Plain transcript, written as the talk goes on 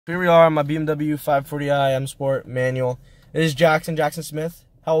Here we are on my BMW 540i M Sport manual. It is Jackson Smith.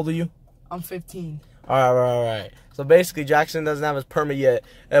 How old are you? I'm 15. All right. So basically, Jackson doesn't have his permit yet,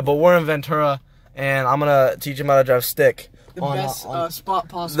 but we're in Ventura, and I'm gonna teach him how to drive stick. The best spot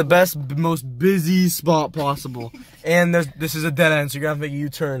possible. The best, most busy spot possible. And this is a dead end, so you're gonna have to make a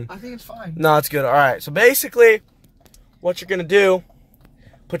U-turn. I think it's fine. No, it's good. All right. So basically, what you're gonna do,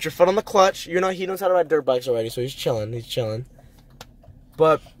 put your foot on the clutch. He knows how to ride dirt bikes already, so he's chilling.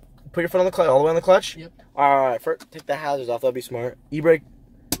 But put your foot on the clutch, all the way on the clutch. Yep. All right. First, take the hazards off. That'll be smart. E-brake.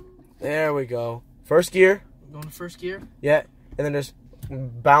 There we go. First gear. Going to first gear. Yeah, and then just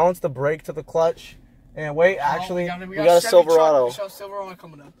balance the brake to the clutch. And wait, actually, we got a Silverado. We got a Silverado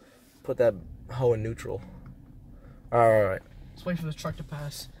coming up. Put that hoe in neutral. All right. Let's wait for the truck to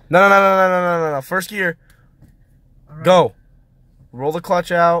pass. No. First gear. Right. Go. Roll the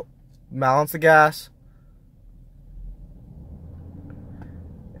clutch out. Balance the gas.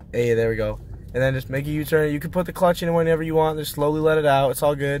 Hey, there we go. And then just make a U-turn. You can put the clutch in whenever you want. Just slowly let it out. It's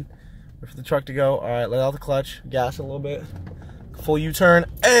all good. Wait for the truck to go. All right, let out the clutch. Gas a little bit. Full U-turn.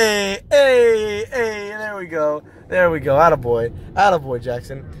 Hey. There we go. Attaboy,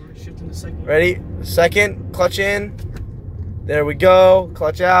 Jackson. Shifting to second. Ready? Second. Clutch in. There we go.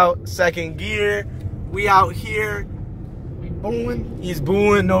 Clutch out. Second gear. We out here. We booing. He's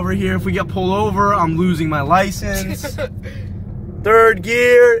booing over here. If we get pulled over, I'm losing my license. Third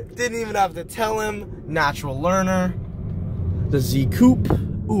gear. Didn't even have to tell him. Natural learner. The Z Coupe.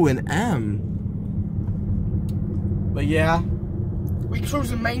 Ooh, an M. But yeah. We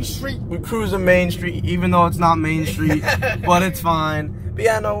cruising Main Street. Even though it's not Main Street, but it's fine. But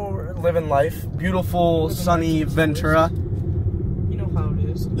yeah, no, we're living life. Beautiful, sunny Ventura. You know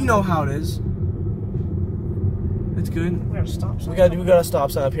how it is. It's good. We got a stop sign. We got a stop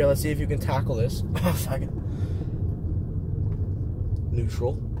sign up here. Let's see if you can tackle this.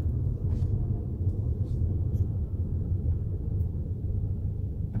 Neutral.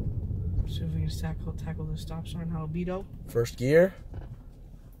 See if we can tackle the stop sign. How Beto. First gear.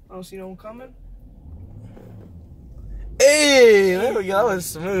 I don't see no one coming. Hey, there we go. That was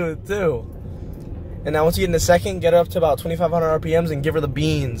smooth too. And now once you get in the second, get her up to about 2,500 RPMs and give her the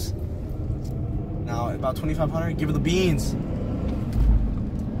beans. Now about 2,500, give her the beans.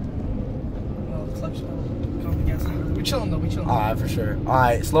 Oh, the clutch. We're chilling though. All right, for sure. All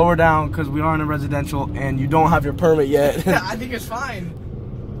right, slow her down because we are in a residential and you don't have your permit yet. I think it's fine.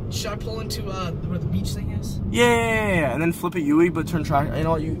 Should I pull into where the beach thing is? Yeah. And then flip it UE, but turn traction. You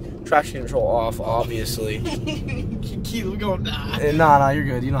know what? You traction control off, obviously. Keith, we're going. Nah, you're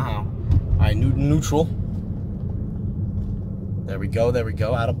good. You know how. All right, neutral. There we go.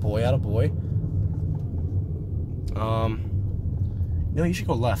 Attaboy. No, you should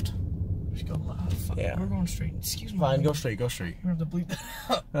go left. We should go left. Fuck. Yeah. We're going straight. Excuse me. Fine, go straight. We're gonna have to bleep that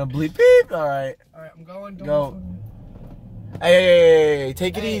out. Bleep beep. All right. All right, I'm going. Go. Hey,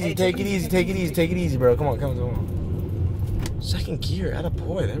 take it easy, bro. Come on. Second gear,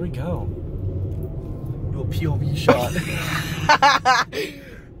 attaboy, there we go. Little POV shot.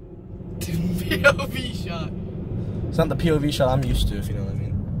 POV shot. It's not the POV shot I'm used to, if you know what I mean.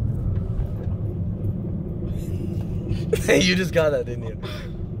 You just got that, didn't you?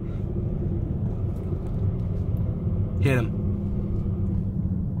 Hit him.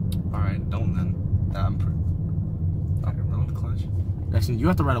 Alright, don't then. Jackson, you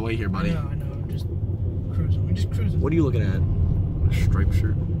have to ride away here, buddy. I know. I'm just cruising. We're just cruising. What are you looking at? A striped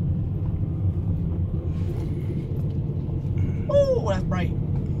shirt. Oh, that's bright.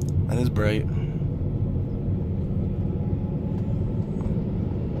 That is bright.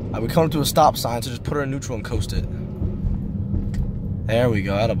 We come to a stop sign, so just put her in neutral and coast it. There we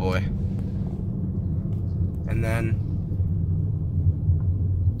go, attaboy. And then...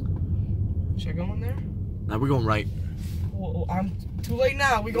 Should I go in there? Now we're going right. Well, I'm too late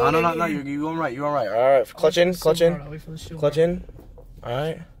now. We going No, you're going right. All right, clutch in. Clutch in. All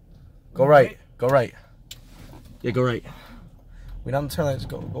right. Go right. Yeah, go right. We don't turn. Let's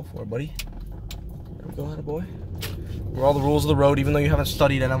go for it, buddy. There we go, attaboy. We're all the rules of the road, even though you haven't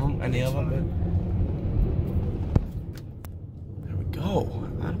studied any of them. But... There we go,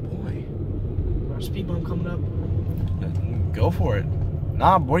 attaboy. Our speed bump coming up. Go for it.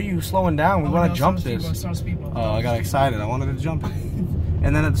 Nah, boy, you slowing down? We want to jump this. Oh, I got excited. I wanted to jump it.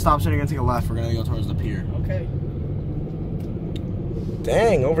 And then at the stop sign, you're going to take a left. We're going to go towards the pier. Okay.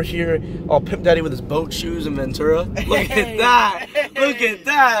 Dang, over here, all Pimp Daddy with his boat shoes in Ventura. Look at that. Look at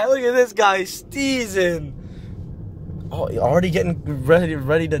this guy steezing. Oh, already getting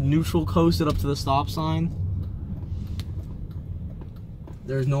ready to neutral coast it up to the stop sign.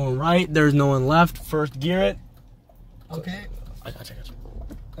 There's no one right. There's no one left. First gear it. Okay. I got you.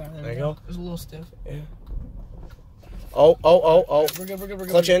 There you go. It was a little stiff. Yeah. Oh. We're good.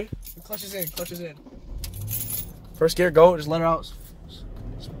 Clutch in. The clutch is in. Clutch is in. First gear, go. Just let her out.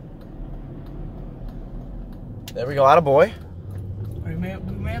 There we go. Attaboy. We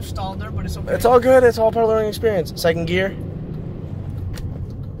may have stalled there, but it's okay. It's all good. It's all part of the learning experience. Second gear.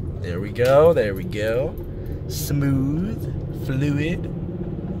 There we go. Smooth. Fluid.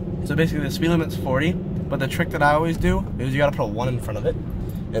 So basically the speed limit's 40, but the trick that I always do is you gotta put a 1 in front of it.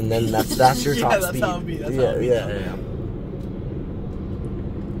 And then that's your top that's speed. How it be. That's Yeah.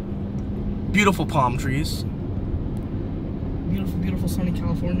 Beautiful palm trees. Beautiful sunny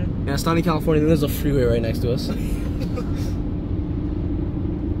California. Yeah, sunny California. Then there's a freeway right next to us. You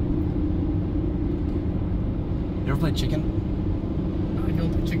ever played chicken? I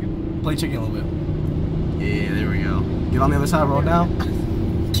don't play chicken. Play chicken a little bit. Yeah, there we go. Get on the other side of the road now.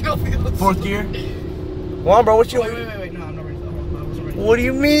 Fourth gear. Come on, bro. What's your? Wait. No, I'm not ready. I wasn't ready. What do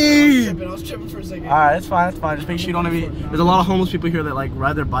you mean? I was tripping for a second. All right, that's fine. Just make sure you don't have any. There's a lot of homeless people here that like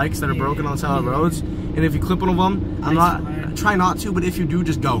ride their bikes that are broken on the side of the roads. And if you clip one of them, try not to. But if you do,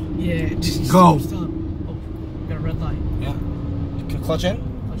 just go. Yeah, just go. Stop. Oh, got a red light. Yeah. Clutch in.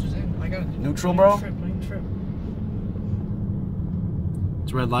 Clutch is in. I got it. Neutral, bro. Trip.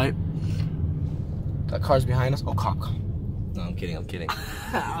 It's a red light. Got cars behind us. Oh, cop. No, I'm kidding.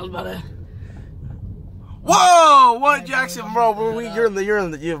 I was about to. Whoa! What, Jackson, bro? You're in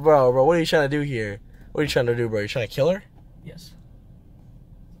the, bro. What are you trying to do here? What are you trying to do, bro? You trying to kill her? Yes.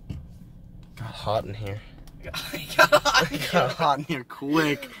 Got hot in here. Got hot in here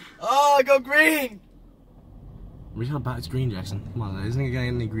quick. Oh, go green! Read how bad it's green, Jackson. Come on, isn't it gonna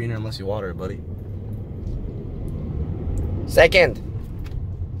get any greener unless you water it, buddy? Second.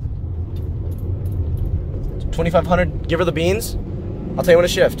 2,500. Give her the beans. I'll tell you when to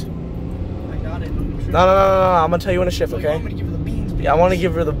shift. I got it. No. I'm gonna tell you when to shift, okay? You want me to give her the beans? Yeah, I want to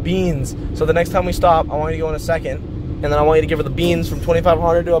give her the beans. So the next time we stop, I want you to go in a second, and then I want you to give her the beans from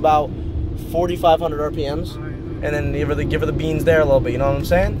 2,500 to about 4,500 RPMs, and then give her the beans there a little bit. You know what I'm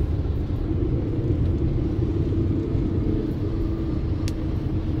saying?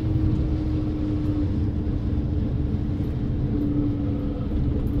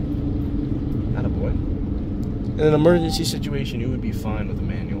 Attaboy. In an emergency situation, you would be fine with a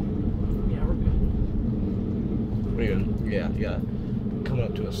manual. Yeah, we're good. What are you doing? Yeah. Coming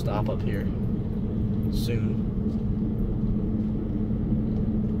up to a stop up here soon.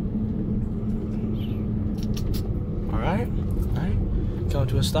 Alright. Come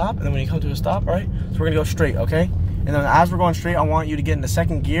to a stop, and then when you come to a stop, alright? So we're gonna go straight, okay? And then as we're going straight, I want you to get into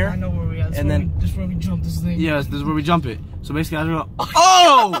second gear. I know where we at. This is where we jump this thing. Yes, this is where we jump it. So basically, as we're going,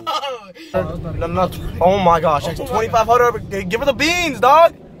 oh! Oh my gosh, 2,500. Give her the beans,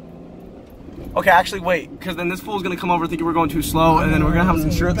 dog. Okay, actually wait, because then this fool's gonna come over thinking we're going too slow, and then we're gonna have an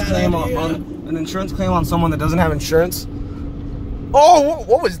insurance claim on someone that doesn't have insurance. Oh,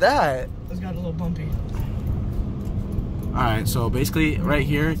 what was that? It's got a little bumpy. All right, so basically right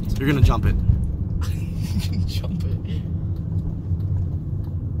here, you're gonna jump it. Jump it.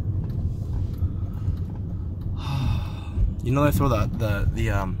 You know they throw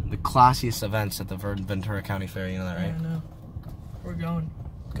the classiest events at the Ventura County Fair. You know that, right? Yeah, I know. We're going.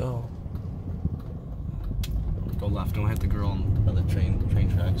 Go. Go left. Don't hit the girl on the train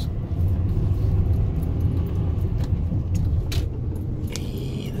tracks.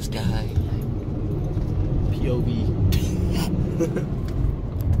 Hey, this guy. POV.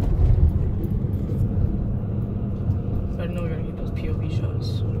 I know we gotta get those POV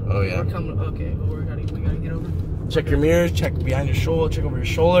shots. Oh yeah. We're coming. Okay, but we gotta get over. Check your mirrors. Check behind your shoulder. Check over your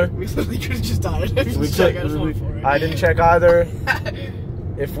shoulder. We literally could have just died. I didn't check either.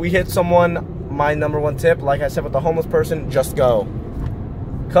 If we hit someone, my #1 tip, like I said with the homeless person, just go.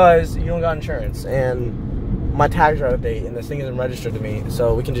 Cause you don't got insurance and my tags are out of date and this thing isn't registered to me,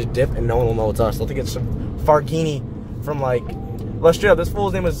 so we can just dip and no one will know it's us. They'll think it's some Farghini from like, let's straight up, this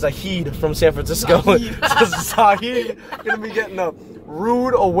fool's name is Zahid from San Francisco. Zahid gonna be getting a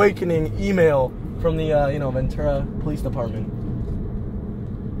rude awakening email from the Ventura Police Department.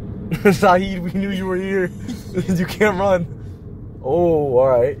 Zahid, we knew you were here. You can't run. Oh, all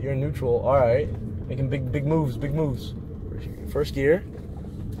right. You're in neutral. All right. Making big moves. First gear.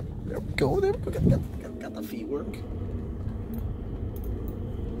 There we go. Got the feet work.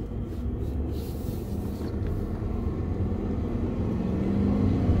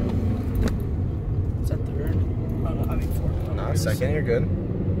 Is that third? Oh, no, I mean fourth. Nah, second. You're good.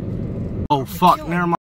 Oh fuck. Never mind.